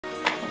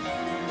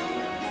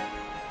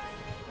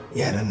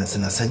yaran nan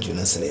suna son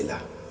junan su Laila.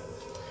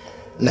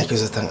 Ina kyau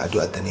zaton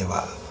addu'a da ne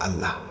wa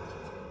Allah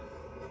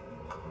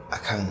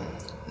akan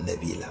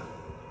Nabila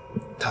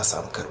ta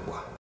samu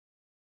karbuwa.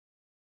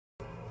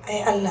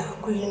 Ai Allah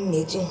kullum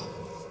mai jin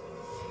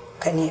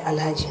ka ne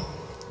Alhaji,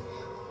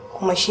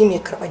 kuma shi mai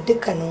karɓar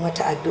dukkanin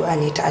wata addu'a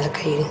ne ta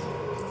alkhairi.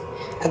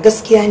 A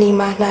gaskiya ni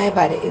ma na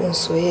yaba da irin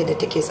soyayya da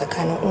take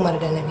tsakanin Umar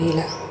da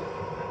Nabila.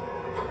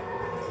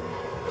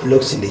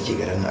 Lokacin da yake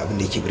garin abin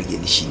da yake burge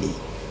ni shine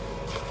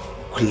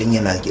kullum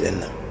yana gidan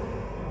nan.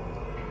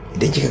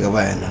 Idan kika ga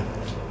baya nan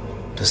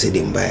to sai dai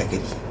in baya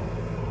gari.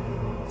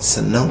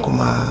 Sannan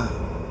kuma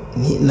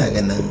ni ina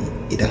ganin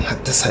idan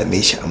har ta same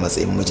shi a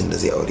matsayin mijin da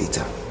zai aure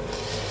ta,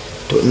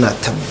 to ina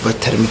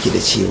tabbatar miki da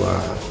cewa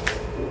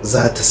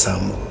za ta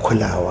samu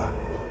kulawa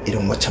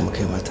irin wacce muka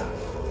yi mata.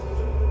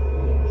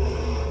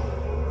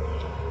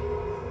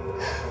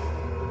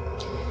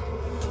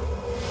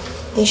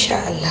 Insha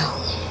Allah.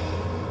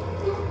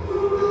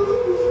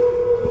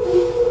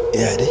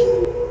 Ya dai?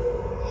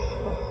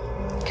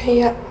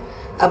 Kayya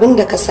abin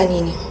da ka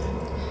sani ne,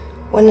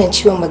 wannan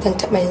ciwon ba zan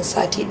taɓa yin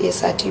sati ɗaya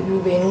sati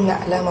biyu bai nuna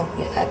alamar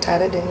yana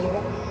tare da ni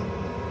ba.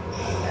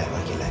 Allah ya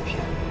baki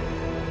lafiya.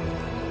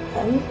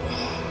 Amin.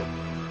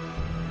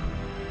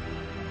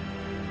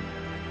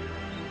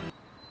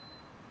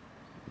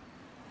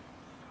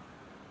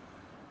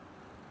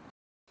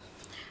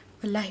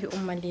 Wallahi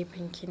umma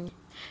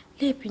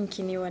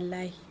laifinki ne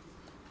wallahi.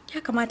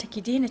 Ya kamata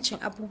ki daina cin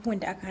abubuwan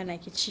da aka hana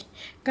ki ci.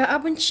 Ga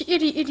abinci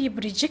iri-iri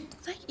birjik,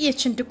 za ki iya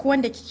cin duk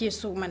wanda kike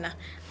so mana.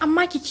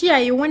 Amma ki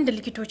kiyaye wanda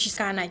likitoci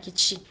suka hana ki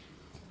ci.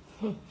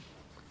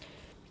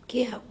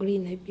 Ki haƙuri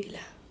Nabila.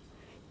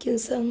 Kin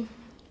san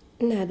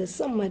ina da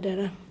son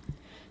madara.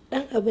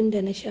 Dan abin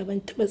da na sha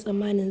ban taɓa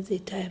tsammanin zai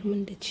tayar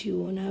min da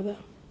ciwo na ba.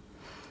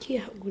 Ki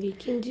haƙuri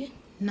kin ji?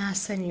 Na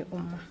sani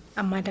umma,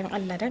 amma dan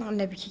Allah dan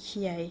Annabi ki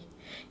kiyaye.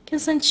 Kin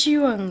san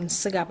ciwon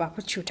siga ba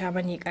fa cuta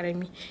bane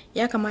karami.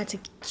 Ya kamata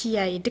ki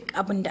kiyaye duk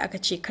abin da aka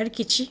ce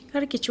karki ci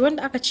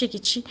wanda aka ce ki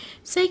ci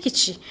sai ki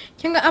ci.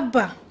 Kin ga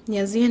Abba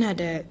yanzu yana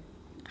da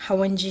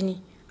hawan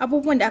jini.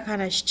 Abubuwan da aka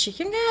hana shi ci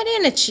kin ga ya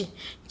daina ci.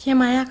 Ke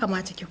ma ya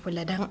kamata ki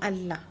kula dan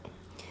Allah.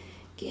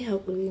 Ki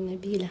haƙuri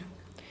Nabila.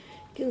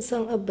 Kin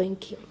san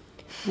abbanki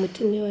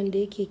mutum ne wanda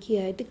yake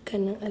kiyaye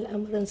dukkanin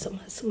al'amuransa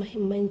masu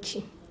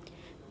muhimmanci.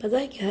 Ba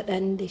za ki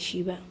haɗa ni da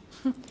shi ba.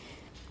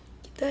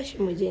 Tashi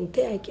mu je in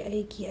taya ki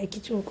aiki a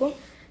kicin ko?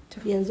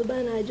 Yanzu ba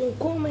na jin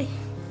komai.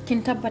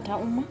 Kin tabbata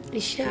umma?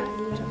 Insha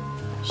Allah.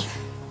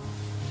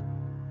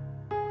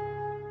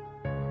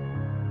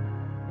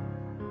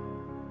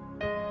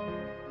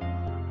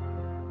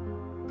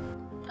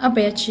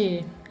 Abba ya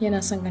ce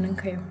yana son ganin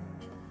ka yau.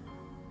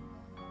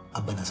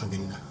 Abba na son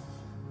gani na.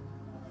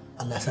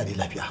 Allah ya sa dai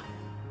lafiya.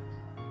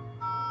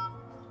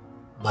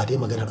 Ba dai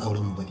maganar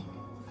auren mu bane.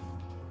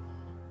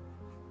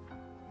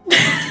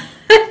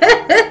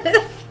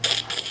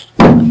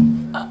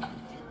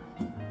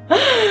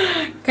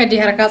 Kadi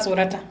har ka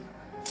tsorata.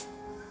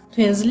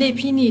 To yanzu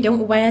laifi ne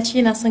idan uba ya ce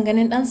yana son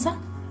ganin ɗansa?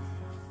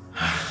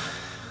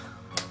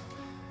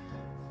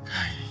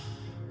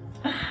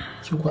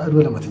 Ki ko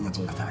ado da mutum ya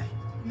tsorata ai.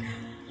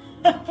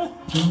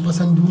 Kin ba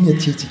san duniya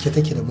ce cike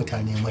take da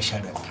mutane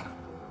masharanta.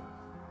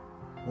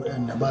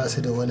 Waɗanda ba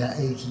su da wani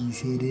aiki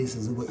sai dai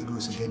su zuba ido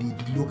su gani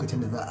duk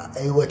lokacin da za a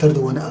aiwatar da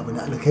wani abu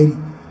na alkhairi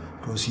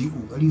to su yi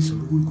kokari su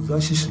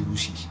ruguza shi su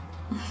rushe shi.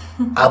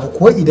 Abu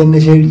ko idan na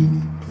sharri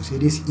ne to sai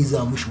dai su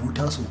iza mushi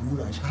wuta su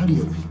hura shi har ya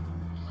rufe.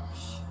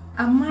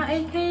 Amma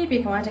ai kai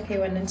bai kamata kai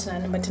wannan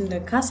tunanin batun da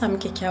ka samu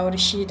kyakkyawar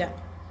shaida.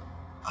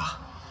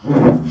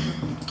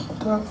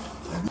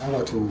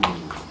 Wato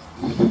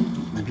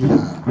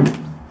Nabila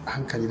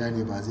hankalina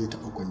ne ba zai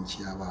taɓa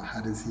kwanciya ba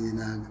har sai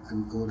na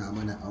an ɗora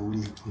mana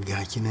aure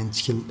ga kinan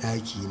cikin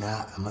ɗaki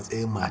na a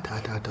matsayin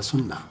matata ta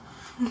sunna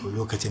to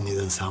lokacin ne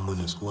zan samu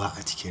nutsuwa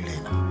a cikin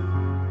raina.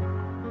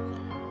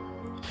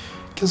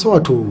 Kin san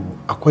wato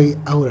akwai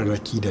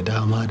aurarraki da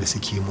dama da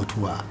suke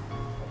mutuwa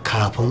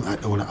kafin a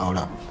ɗaura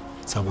auren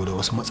saboda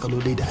wasu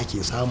matsaloli da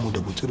ake samu da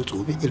gutsuri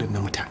tsobe irin na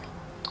mutane.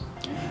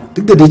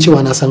 Duk da dai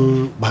cewa na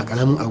san ba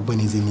ƙaramin abu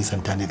bane zai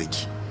nisanta ni da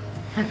ke.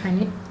 Haka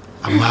ne.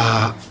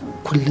 Amma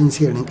kullum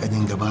sai rinka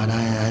jin gabana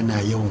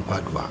yana yawan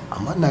faduwa,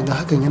 amma ina ga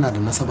hakan yana da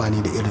nasaba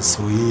ne da irin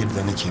soyayyar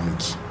da nake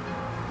miki.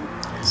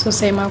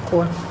 Sosai ma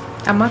kuwa,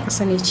 amma ka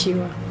sani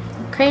cewa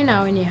kai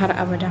nawa ne har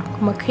abada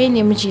kuma kai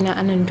ne mijina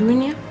a nan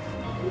duniya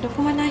da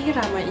kuma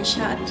lahira ma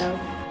insha Allah.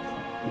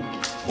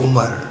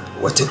 Umar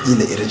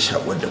watakila irin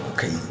shaƙuwar da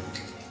kuka yi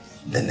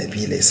da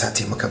Nabila ya sa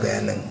maka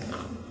bayanan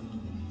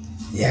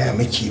yaya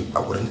muke a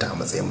gurinta a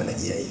matsayin mu na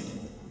iyaye.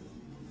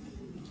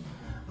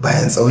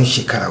 Bayan tsawon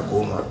shekara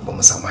 10 ba mu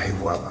samu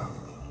haihuwa ba,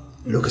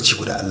 lokaci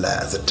guda Allah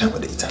ya azurta mu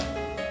da ita.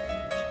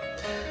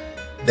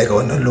 Daga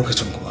wannan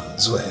lokacin kuma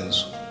zuwa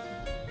yanzu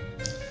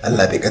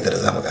Allah bai kaddara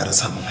za mu ƙara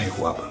samun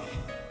haihuwa ba.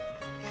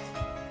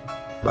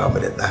 Ba mu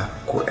da ɗa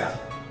ko ɗa.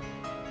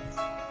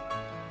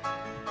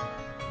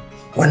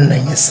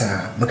 Wannan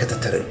yasa muka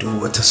tattara duk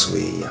wata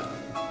soyayya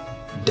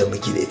da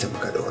muke da ita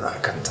muka ɗaura a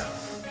kanta.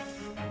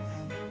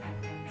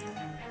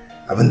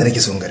 Abin da nake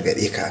son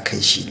gargaɗe ka kai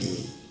shi ne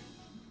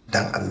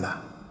dan Allah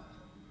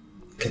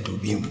ka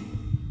dubi mu,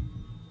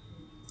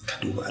 ka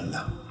dubi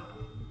Allah,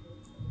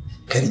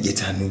 ka rike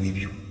ta hannu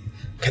biyu,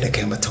 kada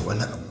kai mata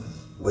wani abu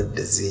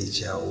wadda zai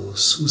jawo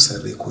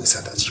susar rai ko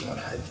isa ta cikin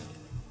wani hali.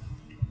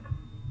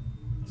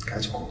 Ka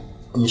ji ko?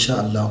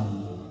 Insha Allah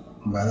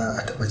ba za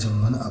a taɓa jin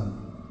wani abu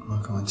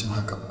makamancin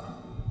haka ba.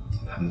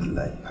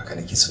 Alhamdulillah, haka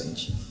nake so in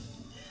ji.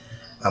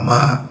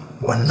 Amma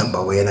wannan ba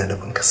wai yana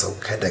nufin ka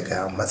sauka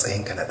daga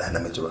matsayinka na ɗa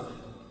namiji ba.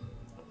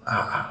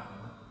 A'a,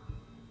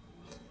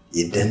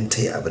 idan ta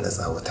yi abu na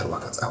tsawatarwa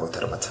ka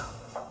tsawatar mata.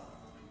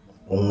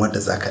 In wadda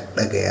za ka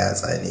ɗaga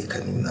yatsa ne ka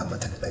nuna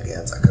mata, ka ɗaga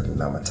yatsa ka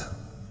nuna mata.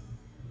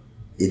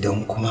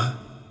 Idan kuma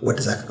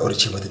wadda za ka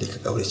ƙaurace mata dai ka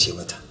ƙaurace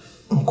mata.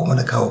 In kuma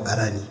na kawo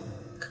ƙara ne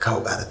ka kawo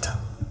ƙararta.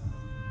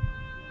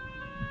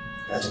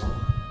 Ya ji ko?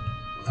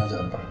 Na ji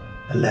abba.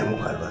 Allah ya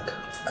muku albarka.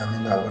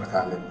 Amin da albarka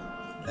amin.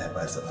 Allah ya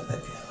ba zaman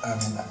lafiya.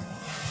 Amin amin.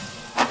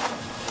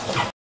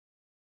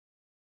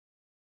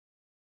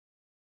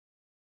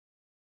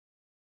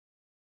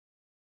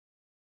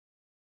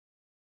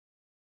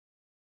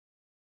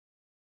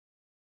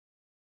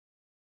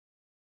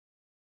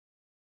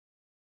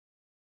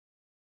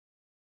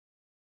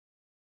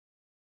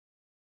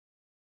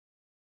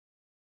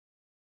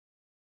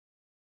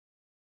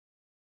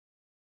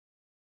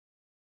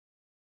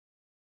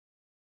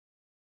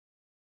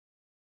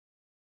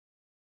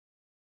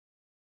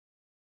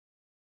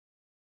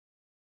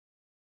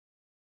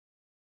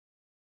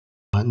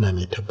 Ina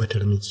mai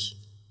tabbatar miki,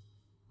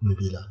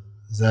 Nabila,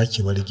 za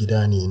ki bar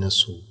gida ne na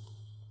so,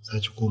 za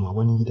ki koma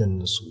wani gidan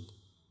na so.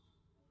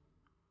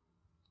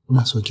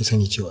 Ina so ki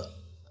sani cewa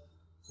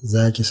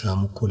za ki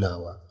samu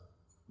kulawa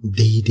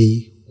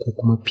daidai ko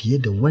kuma fiye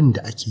da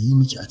wanda ake yi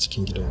miki a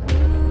cikin gidan.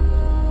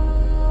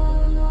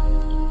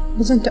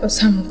 Ba zan taɓa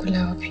samun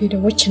kulawa fiye da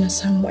wacce na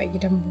samu a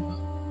gidanmu ba.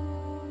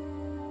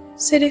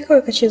 Sai dai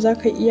kawai ka ce za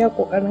ka iya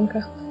ƙoƙarinka,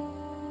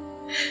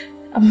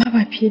 amma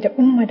ba fiye da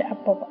umma da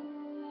abba ba.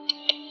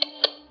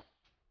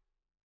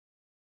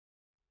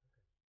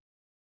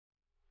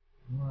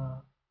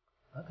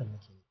 Hakan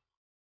nake.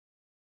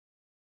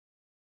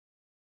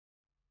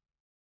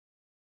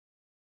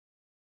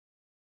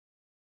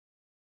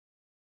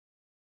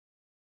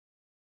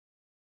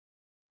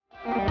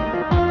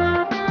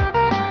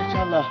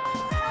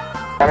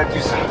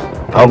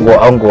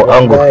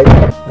 Ango.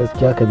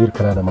 Gaskiya Kabir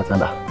kana da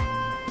matsala.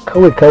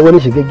 Kawai ka wani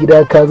shiga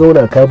gida ka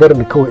zauna ka bar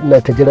ni kawai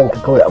ina ta jiran ka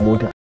kawai a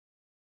mota.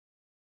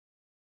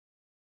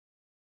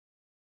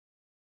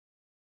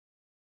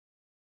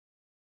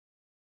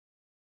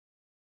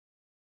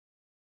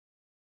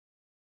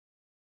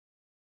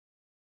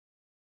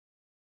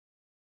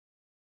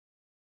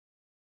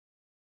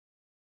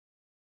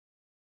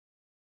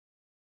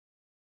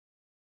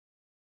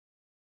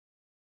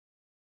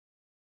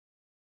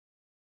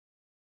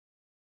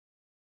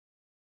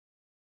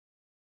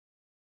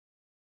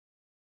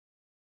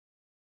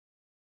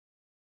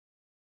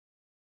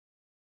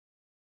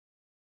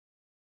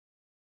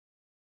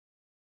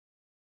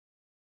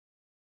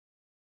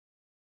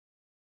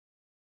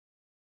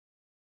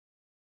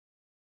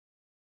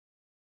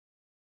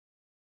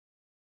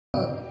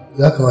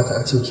 Ya kamata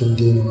a ce kin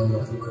daina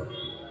wannan kuka.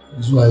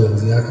 Zuwa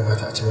yanzu ya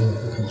kamata a ce wannan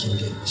kukan kin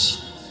daina shi.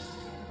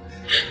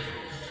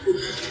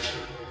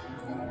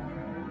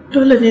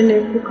 Dole ne na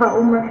yi kuka,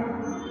 Umar.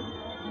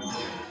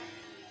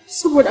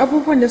 Saboda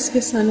abubuwan da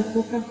suke sani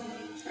kuka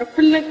a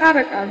kullum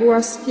ƙara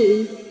ƙaruwa suke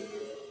yi.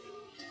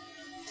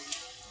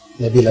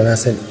 Nabila, na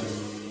sani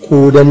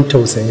ko don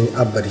tausayin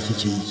abba da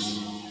kike yi,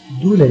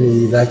 dole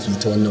ne za ki yi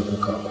ta wannan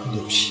kuka ko da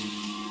yaushe.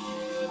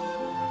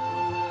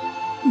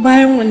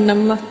 Bayan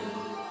wannan ma,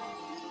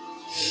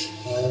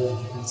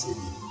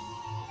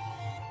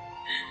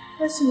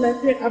 rashin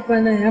lafiyar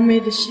abana ya mai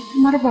da shi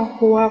kamar ba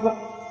kowa ba.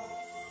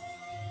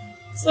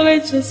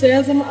 Tsiraicinsa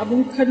ya zama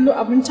abin kallo,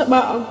 abin taɓa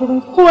a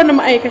gurin kowane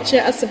ma'aikaci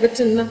a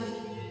asibitin nan.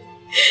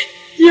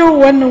 Yau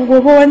wannan,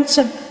 gobe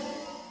wancan.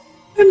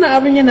 Wannan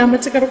abin yana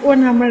matuƙar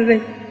ƙona min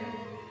rai.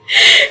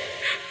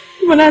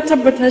 Kuma na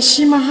tabbata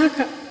shi ma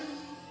haka.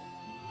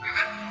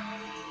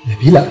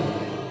 Nabila,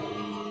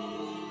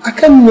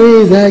 akan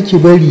me za ki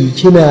bari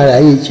kina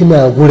raye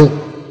kina gurin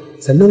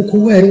sannan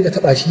kowa ya rinka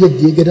taba shi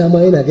yadda ya ga dama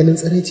yana ganin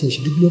tsaraicin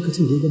shi duk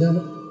lokacin da ya ga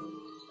dama?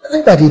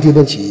 Ai ba daidai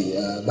bane,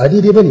 ba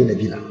daidai bane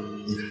Nabila.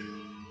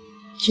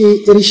 Ke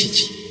yar shi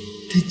ce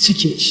ta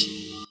cikin shi,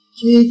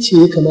 ke ce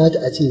ya kamata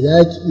a ce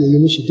za ki iya yi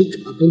mishi duk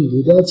abin da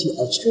ya dace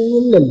a cikin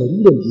wannan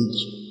laluran da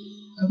yake,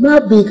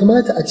 amma bai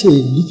kamata a ce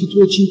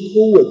likitoci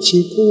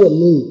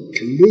kowanne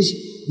kalle shi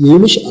ya yi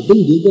mishi abin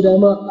da ya ga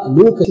dama a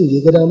lokacin da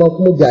ya ga dama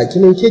kuma ga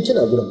kinan ke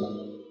kina gurin ba.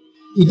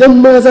 Idan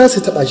ma za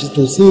su taɓa shi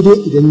to sai dai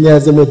idan ya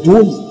zama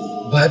dole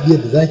babu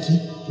yadda za ki,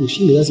 to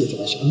shi ne za su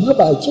taɓa shi, amma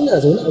ba a kina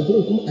zaune a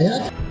gurin kuma a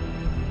yaka.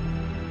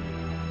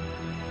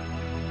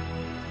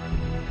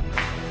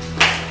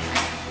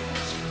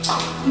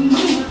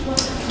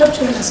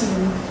 Doktor yana son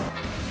ne.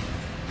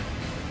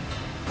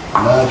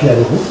 Lafiya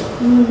da ku?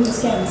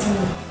 Gaskiya da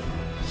sani.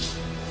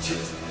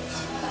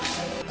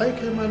 Ai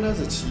kai ma na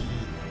zaci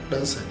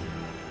ɗansa ne,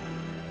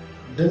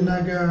 don na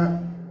ga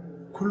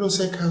kullum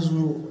sai ka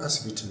zo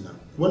asibitin nan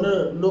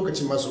wani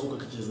lokaci masu uku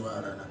kake zuwa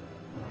a rana.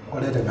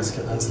 Kwarai da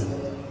gaske ɗan sani.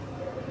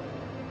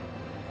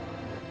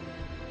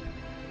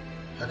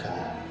 Haka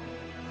ne.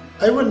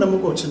 Ai wannan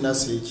makwabcin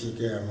nasa yake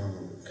gaya min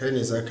kai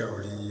ne za ka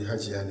auri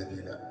Hajiya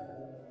Nabila.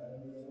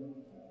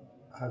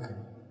 Haka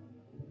ne.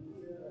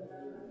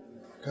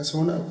 Ka san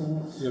wani abu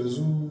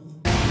yanzu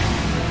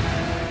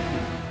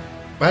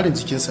barin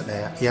jikinsa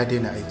ɗaya ya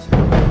daina aiki.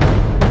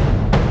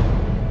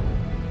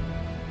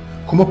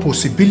 Kuma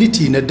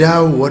possibility na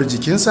dawowar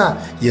jikinsa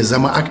ya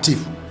zama active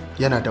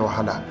yana da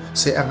wahala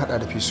sai an hada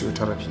da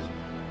physiotherapy.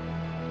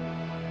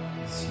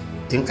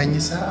 In an yi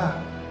sa'a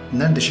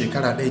nan da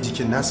shekara ɗaya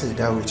jikin nasa ya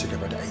dawo ya ci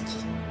gaba da aiki.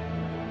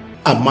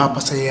 Amma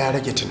fa sai ya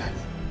rage tunani.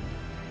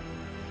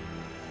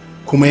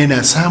 Kuma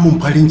yana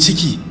samun farin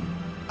ciki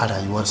a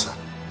rayuwarsa.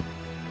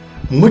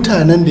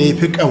 Mutanen da ya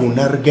fi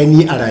ƙaunar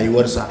gani a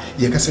rayuwarsa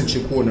ya kasance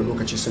kowane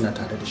lokaci suna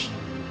tare da shi.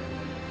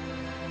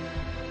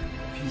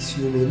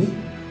 Physio ne?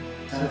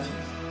 Therapy.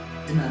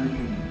 Ina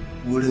nufin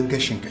wurin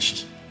gashin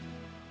kashi.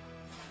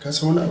 Ka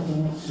san wani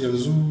abu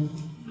yanzu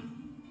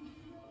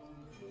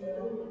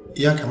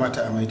ya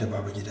kamata a mai da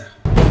baba gida.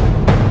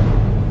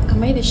 A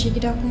mai da shi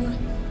gida kuma?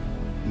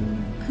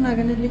 Kana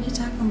ganin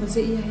likita hakan ba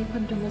zai iya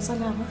haifar da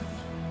matsala ba?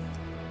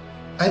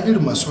 Ai irin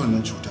masu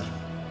wannan cutar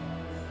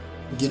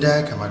gida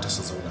ya kamata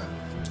su zauna.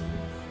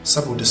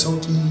 Saboda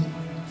sauki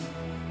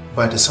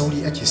ba da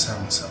sauri ake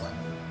samunsa ba.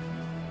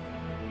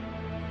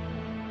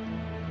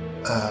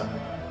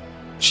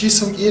 Shi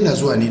sauki yana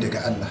zuwa ne daga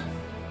Allah.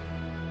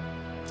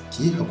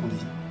 Ki yi haƙuri,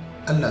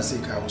 Allah zai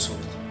kawo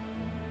sauki.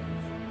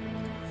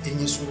 In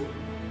yi so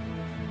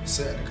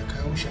sai a daga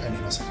kawo shi a ne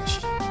masa da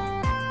shi.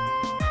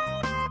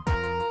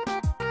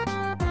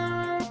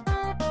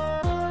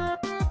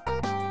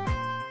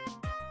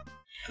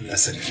 Allah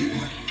sarki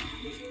Umar,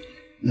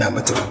 na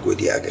matuƙar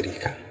godiya gare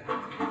ka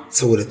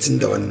saboda tun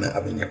da wannan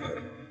abin ya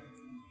faru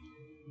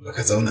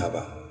baka zauna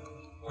ba,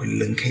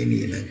 kullum kai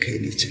ne nan kai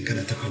ne cin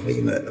kana ta fama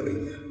yi mana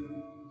ɗawainiya.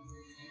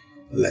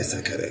 Allah ya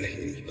saka da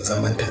alheri, ba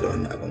zan manta da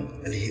wannan abin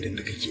alherin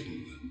da kake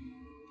yi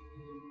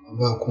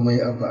ba. Kuma yi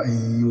abu an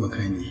yi wa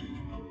kai ne.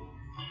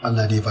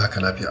 Allah dai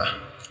baka lafiya.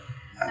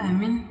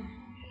 Amin.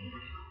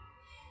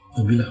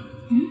 Nabila,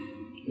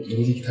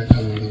 idan zai ta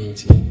kama da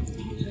ce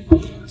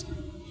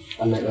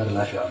Allah ya ƙara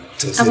lafiya.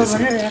 Abu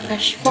bari da raka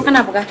shi ko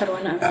kana buƙatar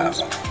wani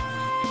abu?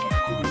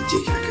 Kuma je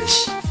ki raka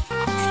shi.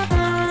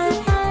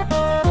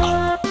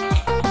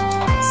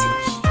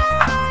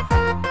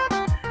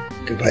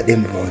 Gaba ɗaya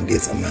mu ba wanda ya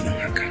tsammanin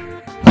haka.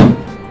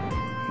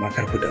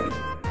 Makar ku da mu.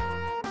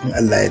 In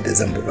Allah ya yarda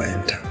zan bi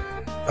bayanta,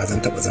 ba zan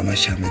taɓa zama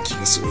shamaki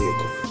ga soyayya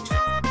ku.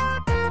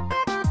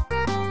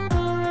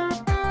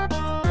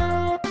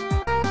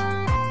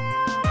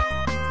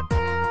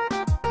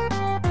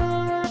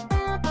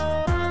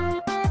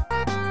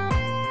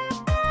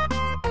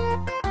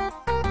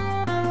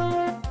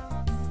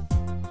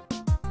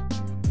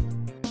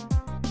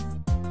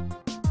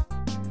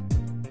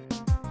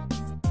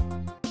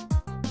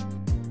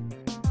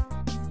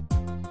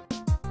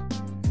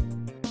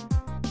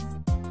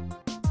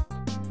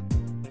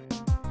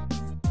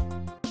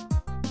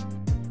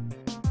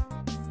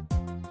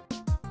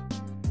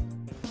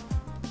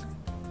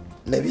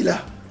 Nabila.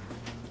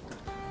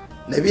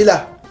 Nabila.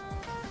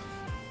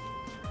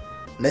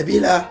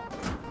 Nabila.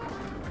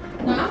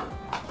 Na'am.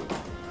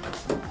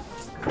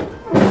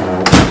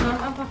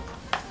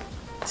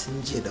 Tun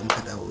jiya da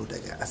muka dawo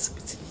daga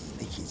asibiti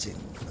ne nake jin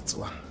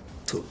matsuwa.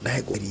 To na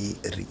yi ƙoƙari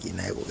in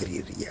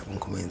rike abin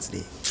kuma yanzu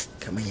ne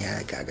kamar ya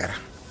gagara.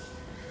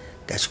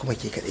 Gashi kuma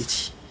ke kaɗai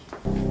ce.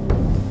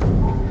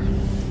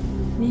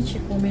 Ni ce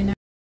komai na.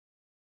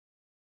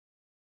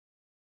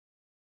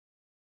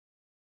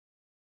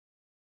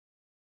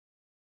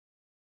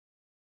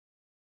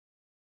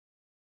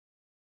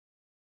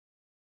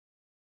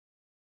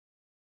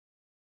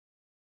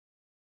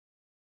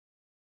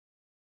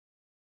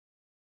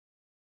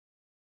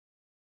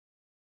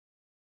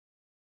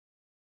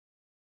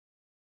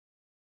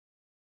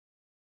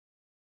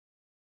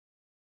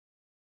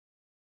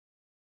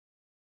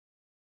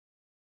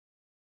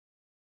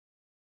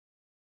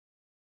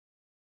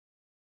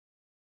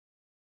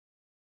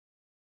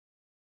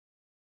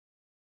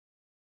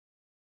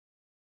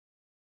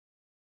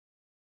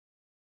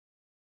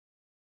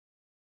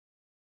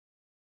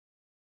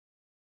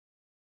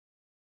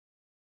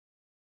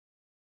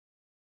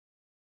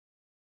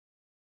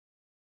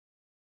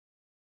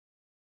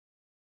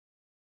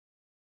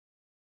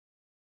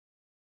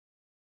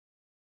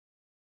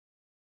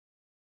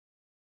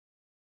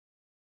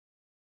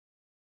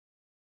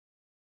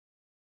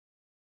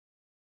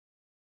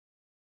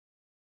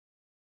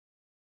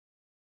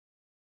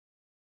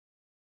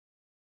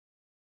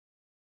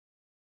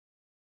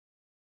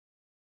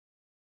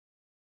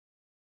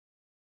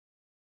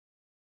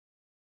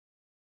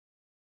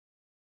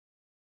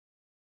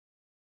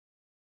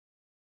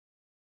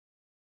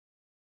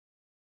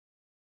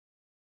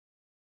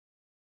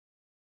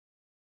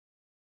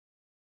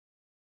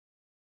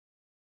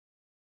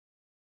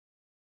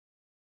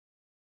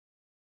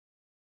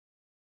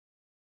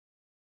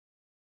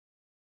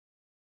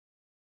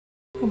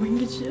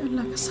 Ubangiji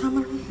Allah ka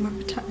samar min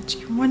mafita a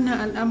cikin wannan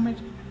al'amari.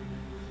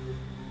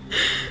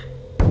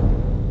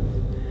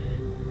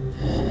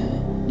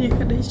 Ni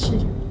kadai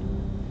ce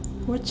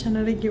wacce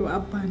na rage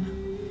wa abbana.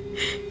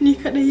 Ni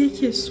kadai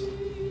yake so.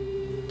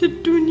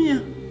 Duk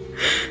duniya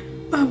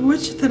babu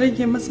wacce ta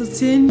rage masa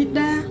sai ni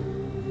ɗaya.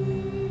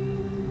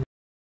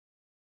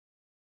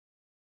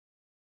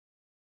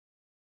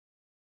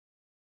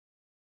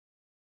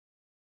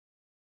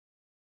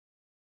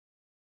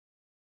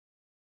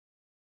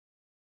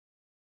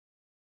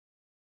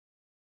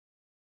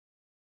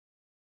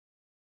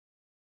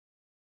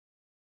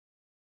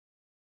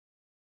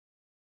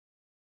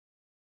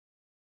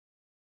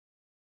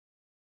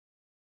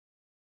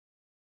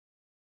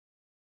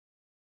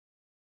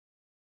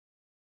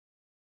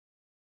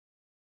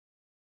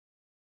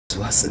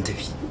 Zuwa sun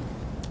tafi.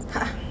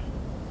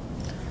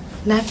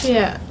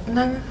 Lafiya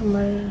na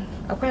kamar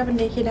akwai abin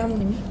da yake damu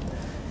ne?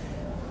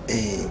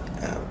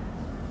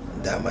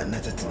 Dama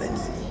na ta tunani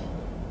ne.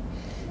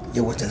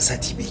 Yau wajen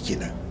sati bai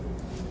kenan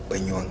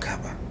ban yi wanka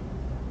ba.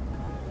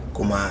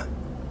 Kuma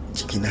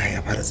jikina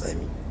ya fara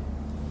tsami.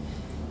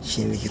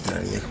 Shi ne ke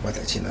tunanin ya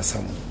kamata ce na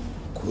samu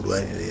ko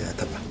ruwa ne da ya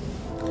taba.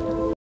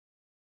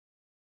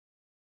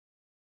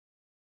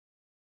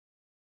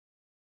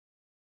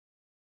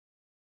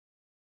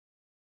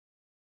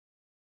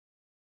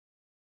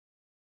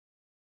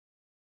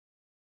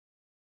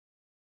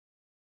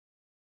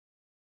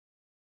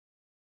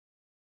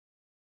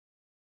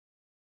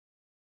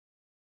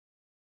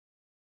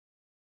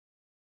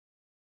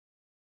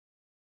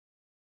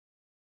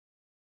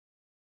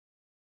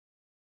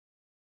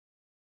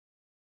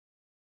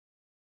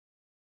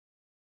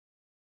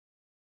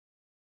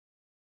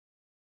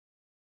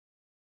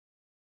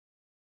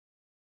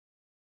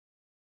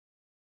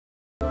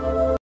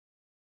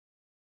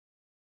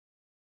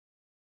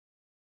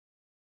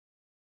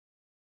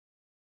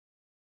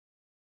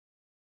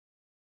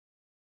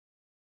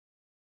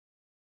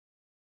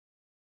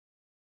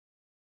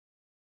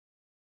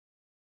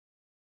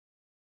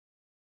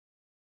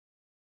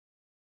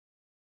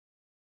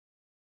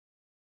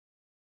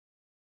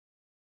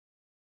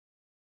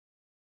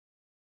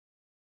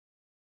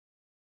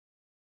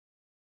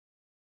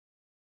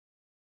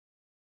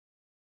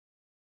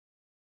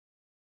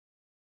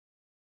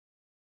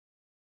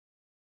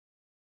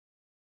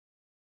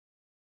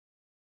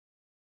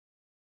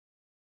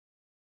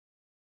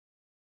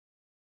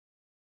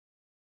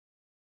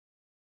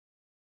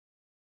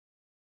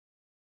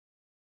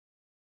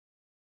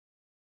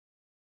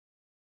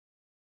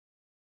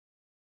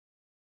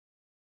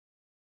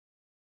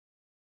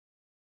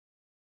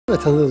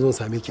 Tan zan zo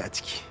same ki a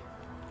ciki.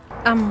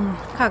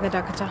 Kaga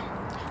dakata.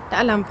 Da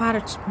Allah mu fara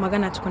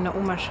magana tukuna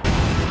Umar.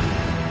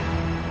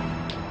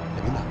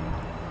 Nabila.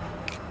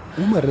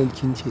 Umar nan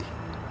kin ce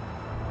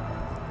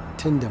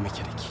tun da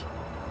muke da ki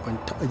ban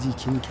taɓa ji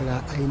kin kira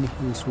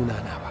ainihin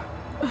sunana ba.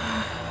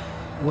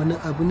 Wani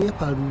abu ne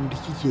faru da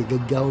kike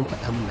gaggawan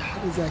faɗa min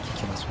har za ki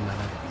kira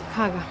sunana da ni.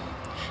 Kaga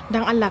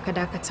dan Allah ka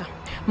dakata.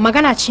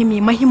 Magana ce mai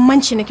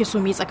muhimmanci nake so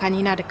mu yi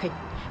tsakanina da kai.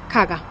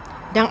 Kaga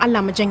dan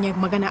Allah mu janye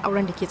magana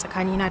auren da ke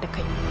tsakanina da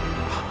kai.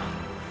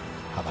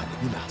 Haba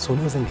Nabila, so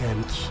nawa zan gaya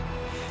miki?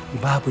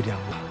 Babu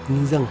damuwa,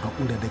 ni zan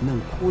haƙura da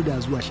nan ko da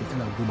zuwa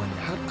shekara 10 ne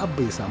har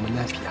abba ya samu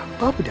lafiya.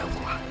 Babu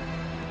damuwa.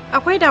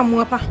 Akwai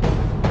damuwa fa.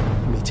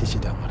 Mece ce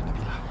damuwar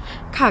Nabila?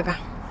 Kaga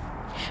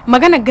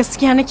magana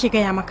gaskiya nake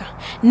gaya maka.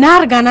 Na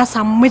riga na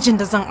samu mijin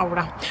da zan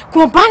aura,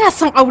 kuma bana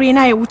son aure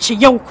na ya wuce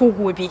yau ko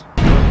gobe.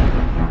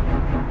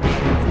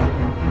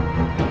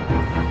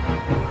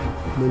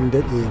 Mun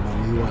daɗe ba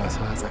mu yi wasa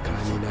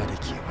tsakanina da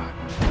ke ba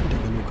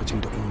daga lokacin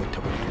da Umar ta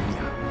bar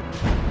duniya.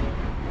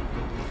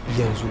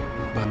 Yanzu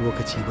ba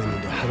lokaci ba ne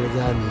da har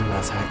za mu yi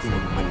wasa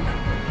irin wannan.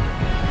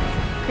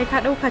 Kai ka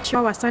ɗauka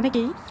cewa wasa nake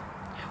yi?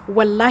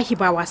 Wallahi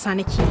ba wasa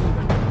nake yi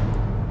ba.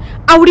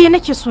 Aure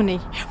nake so ne,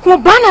 kuma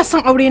ba na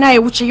son aure na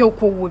ya wuce yau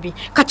ko gobe.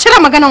 Ka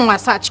cire maganan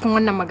wasa a cikin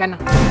wannan magana.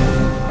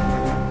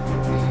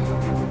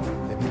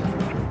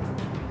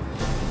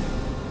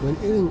 Wani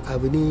irin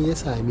abu ne ya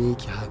same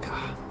ki haka?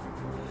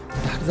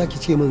 Da har za ki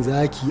ce min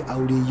za ki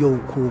aure yau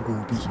ko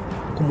gobe,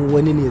 kuma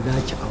wani ne za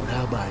ki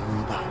aura ba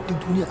ni ba. Duk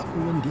duniya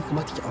akwai wanda ya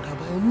kamata ki aura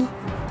bayan ni?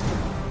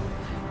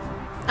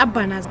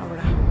 Abba na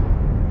aura.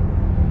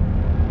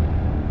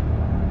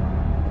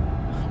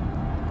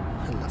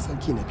 Allah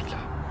sarki Nabila.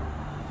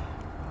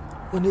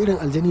 Wani irin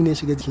aljani ne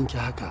shiga jikinki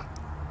haka?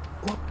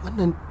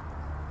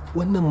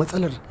 Wannan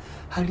matsalar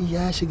har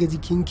ya shiga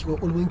jikinki,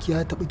 kwakwalwanki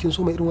ya taɓa kin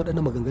so mai irin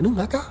waɗannan maganganun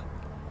haka?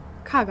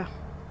 Kaga,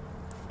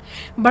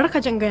 barka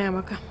jin gaya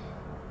maka.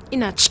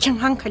 Ina cikin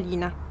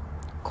hankalina,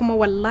 kuma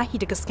wallahi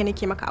da gaske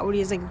nake maka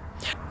aure zan yi.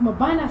 Kuma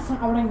ba na son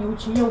auren ya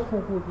wuce yau ko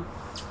gobe.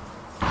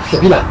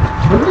 Nabila,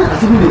 wannan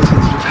aljani ne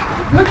shiga jikinki.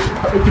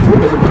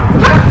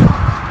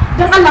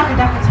 Don Allah ka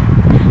dakata.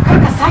 Kar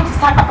ka sake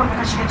sa kafar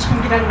ka shiga cikin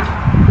gidan nan.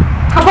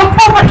 Ka bar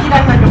kofar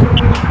gidan nan da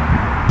wuri.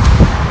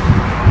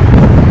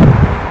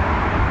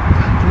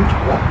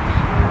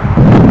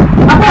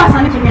 Akwai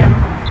wasa nake gaya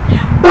maka.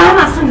 Ba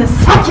na son na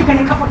sake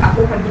ganin kafa a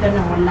kofar gidan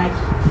nan wallahi.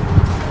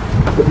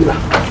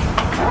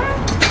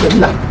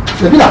 Nabila,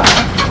 Nabila.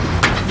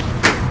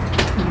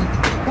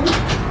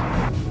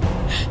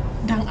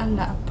 Dan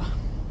Allah Abba.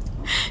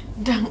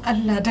 Dan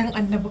Allah dan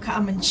Annabi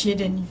ka amince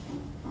da ni.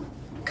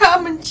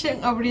 Ka amince in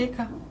aure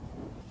ka.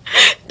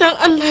 Dan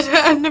Allah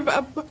dan Annabi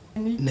Abba.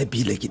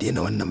 Nabila ki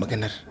daina wannan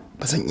maganar.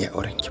 Ba zan iya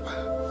auren ki ba.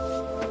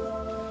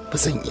 Ba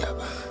zan iya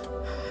ba.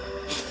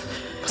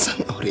 Ba zan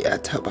aure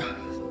ta ba.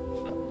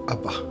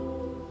 Abba.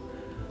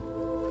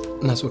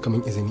 Ina so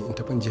kaman izini in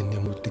tafi jin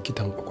nemo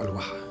likitan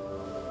kwakwalwa.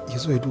 Ya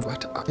zo ya duba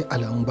ta akwai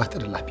alamun ba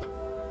ta da lafiya.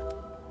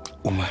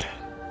 Umar,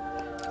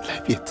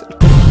 lafiyar ta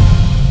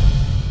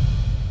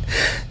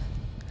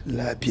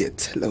lafiyar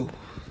talau.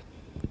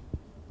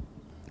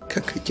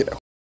 Kanka kira.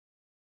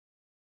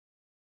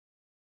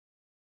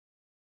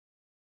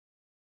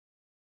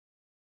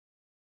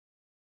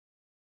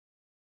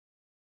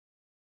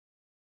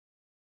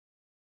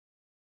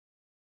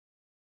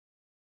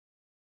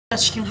 A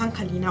cikin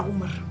hankali na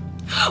Umar.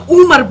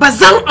 Umar ba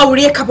zan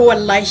aure ka ba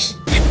wallahi.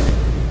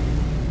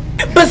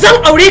 Ba zan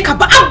aure ka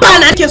ba, abba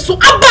na ke so,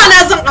 abba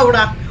na zan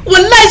aura.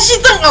 Wallahi shi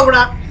zan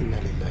aura.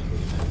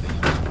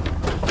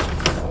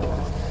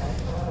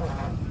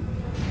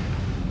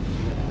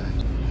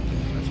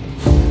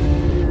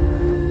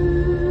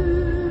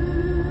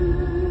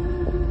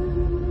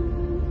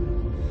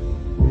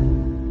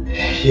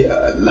 Ya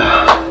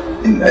Allah,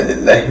 inna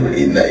lillahi wa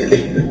inna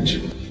ilaihi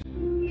raji'un.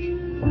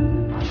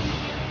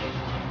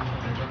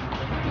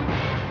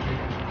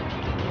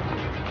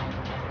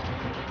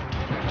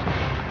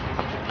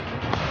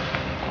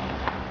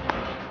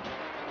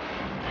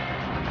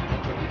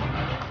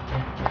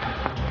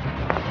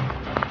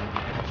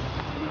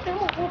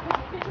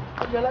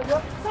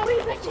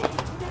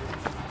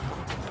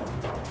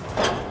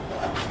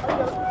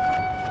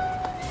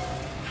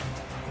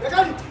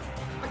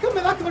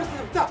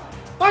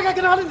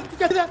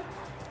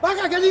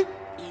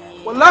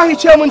 Wallahi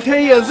ce mun ta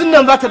yi yanzu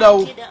nan za ta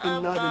dawo.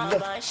 Inna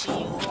lillahi.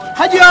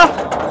 Hajiya!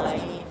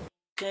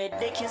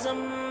 Kada ki zan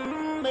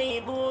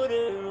mai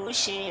burin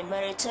rushe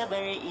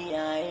martabar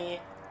iyaye.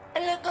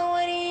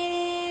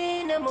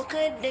 Alƙawari na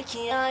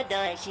mukaddaki ya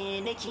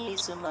dake nake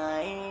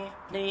sumaye.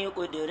 Na yi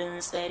ƙudurin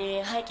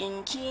tsare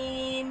haƙin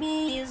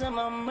kimi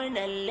zaman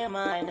munan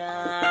limana.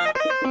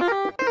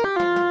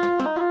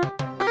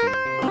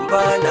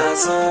 Ba na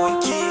so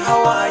ki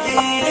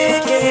hawaye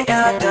ke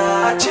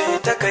yata ce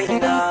ta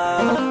kaina.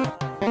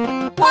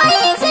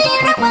 Waye zai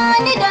raba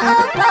ni da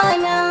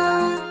abana?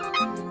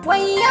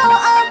 Wayo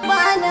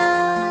abana,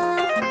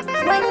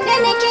 wanda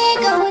nake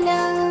gauna,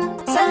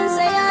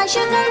 sansa ya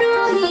shiga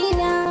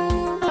ruhina.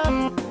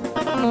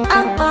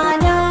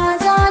 Abana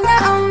zana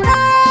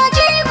aura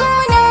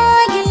jiguna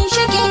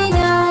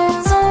ginshikina,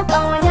 so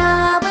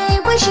ƙauna bai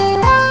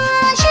gushewa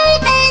shi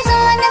ɗai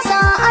zana sa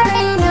a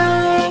raina.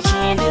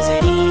 Ke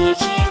nazari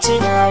ke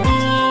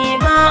tunani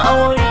ba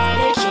aure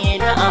da ke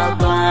da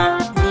abba,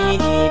 ni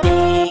ne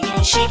dai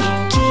ginshikin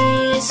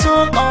ki so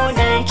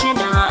ƙaunar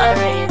kina a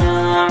raina.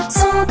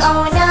 So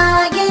ƙauna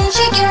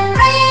ginshikin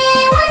rai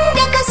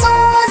wanda ka so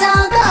za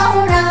ka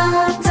aura.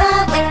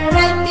 Zaɓin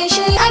rabbi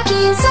shi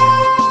ake so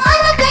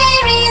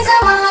alkhairi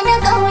zama na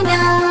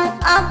ƙauna.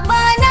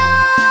 Abbana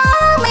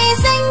mai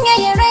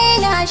sanyaya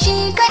raina shi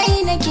kaɗai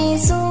nake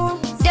so.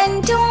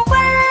 Dan tun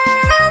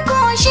farko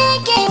shi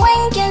ke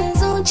wankin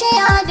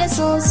zuciya da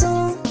soso.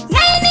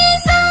 Nai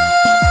nisa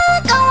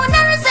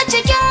ƙaunarsa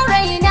cikin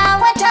raina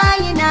wata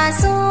yana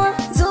so.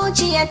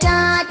 Zuciya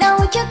ta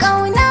ɗauki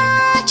ƙauna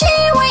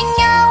ciwon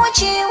ya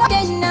wuce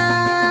wadanna.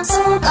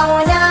 Sun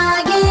ƙauna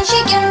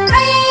ginshikin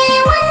rai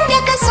wanda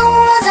ka so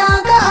za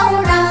ka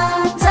aura.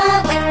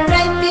 Zaɓin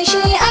rabbi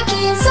shi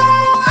ake so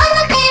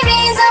alkhairi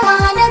zama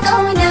na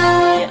ƙauna.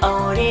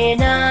 Aure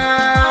na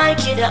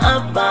ki da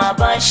abba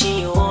ba shi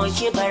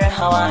ki bar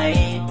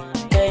hawaye.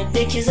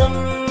 Kada ki zan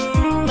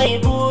mai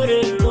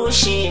burin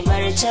rushe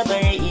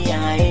martabar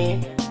iyaye.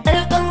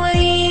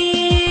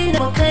 Alƙawari na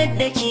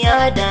mukaddaki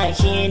ya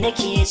dake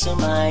nake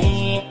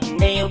sumaye.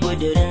 Na yi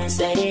ƙudurin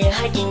tsare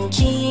haƙin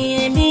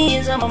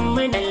kimi zaman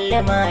munan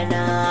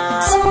limana.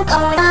 Sun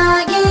ƙauna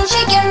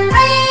ginshikin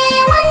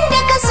rai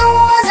wanda ka so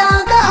za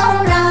ka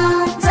aura.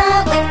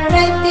 Zaɓin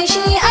rabbi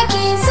shi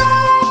ake so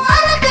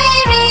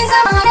alkhairi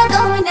zama na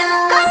ƙauna.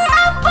 Kan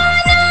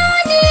abana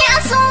ne a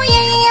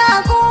soyayya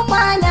ko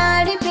na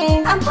rufe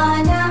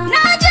amfana.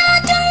 Na ja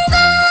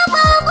tunga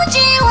ba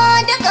gujewa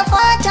daga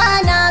fata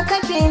na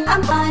kafe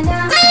amfana.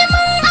 Zai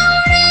mun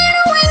aure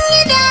ruwan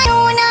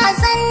idanuna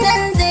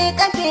sannan zai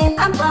kafe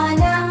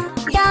amfana.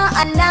 Ya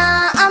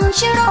Allah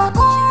amshi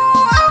roƙo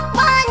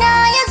abana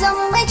ya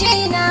zama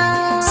jina.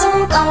 Sun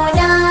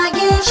ƙauna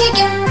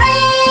ginshikin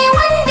rai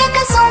wanda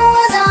ka so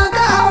za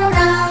ka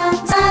aura.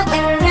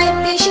 Zaɓin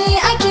rabbi shi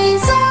ake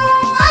so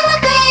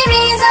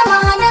alkhairi zama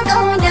na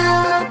ƙauna.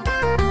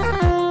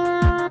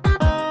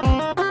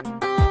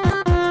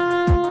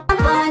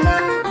 Abana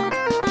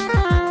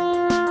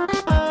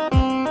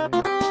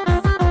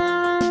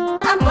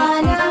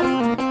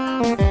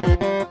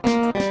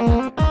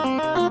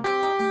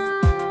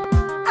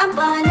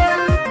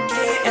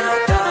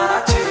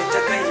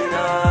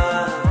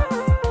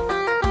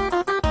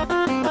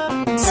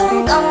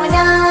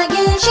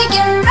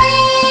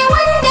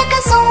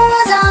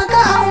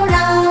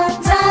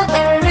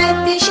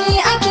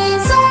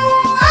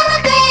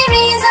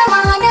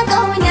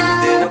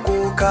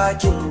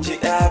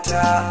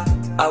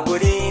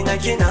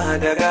kina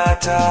da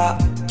gata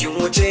kin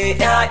wuce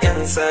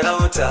 'ya'yan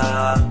sarauta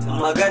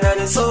maganar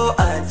so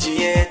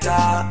ajiye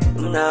ta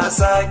na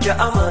sake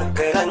a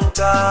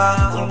makaranta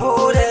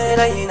bude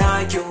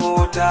raina ki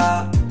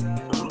huta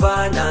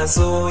ba na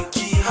so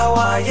ki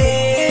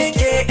hawaye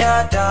ke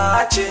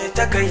 'yata ce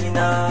ta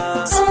kaina.